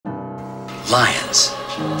lions,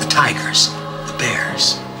 the tigers, the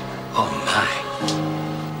bears. Oh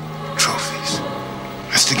my. Trophies.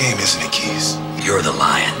 That's the game, isn't it, Keys? You're the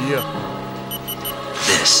lion. Yeah.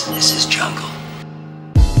 This is his jungle.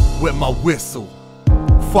 With my whistle.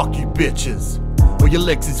 Fuck you bitches. Or your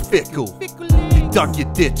legs is fickle. You dug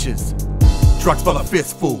your ditches. Drugs by the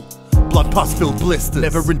fistful. Blood pus filled blisters.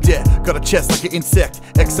 Never in debt, got a chest like an insect.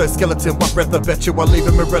 Exoskeleton, one breath I bet you I leave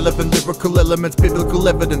him irrelevant. Lyrical elements, biblical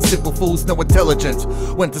evidence. Simple fools, no intelligence.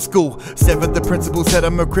 Went to school, severed the principles. Said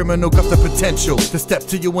I'm a criminal, got the potential to step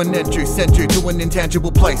to you and entry. Send you to an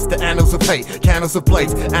intangible place. The annals of hate, candles of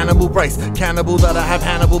blades. Animal race, cannibal that I have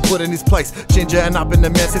Hannibal put in his place. Ginger and up in the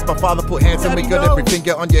mess. Since my father put hands on me, got every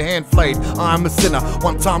finger on your hand flayed. I'm a sinner,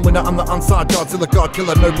 one time winner. I'm the unside Godzilla, God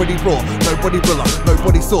killer. Nobody raw, nobody rilla,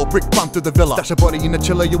 nobody saw. Brick through the villa. Stash a body in a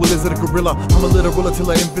chiller, you a lizard, a gorilla. I'm a literal till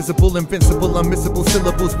I'm invisible, invincible, unmissable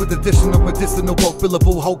syllables with additional medicinal, woke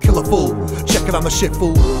billable, whole killer fool. Check it, I'm the shit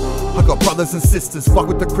fool. I got brothers and sisters, fuck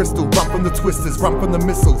with the crystal, run from the twisters, run from the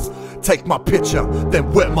missiles. Take my picture,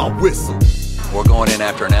 then wet my whistle. We're going in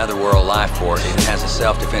after another world life force. It has a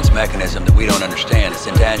self-defense mechanism that we don't understand. It's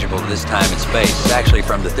intangible to this time and space. It's actually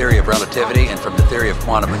from the theory of relativity and from the theory of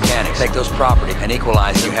quantum mechanics. Take those properties and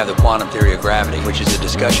equalize, you have the quantum theory of gravity, which is a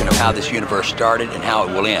discussion of how this universe started and how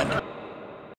it will end.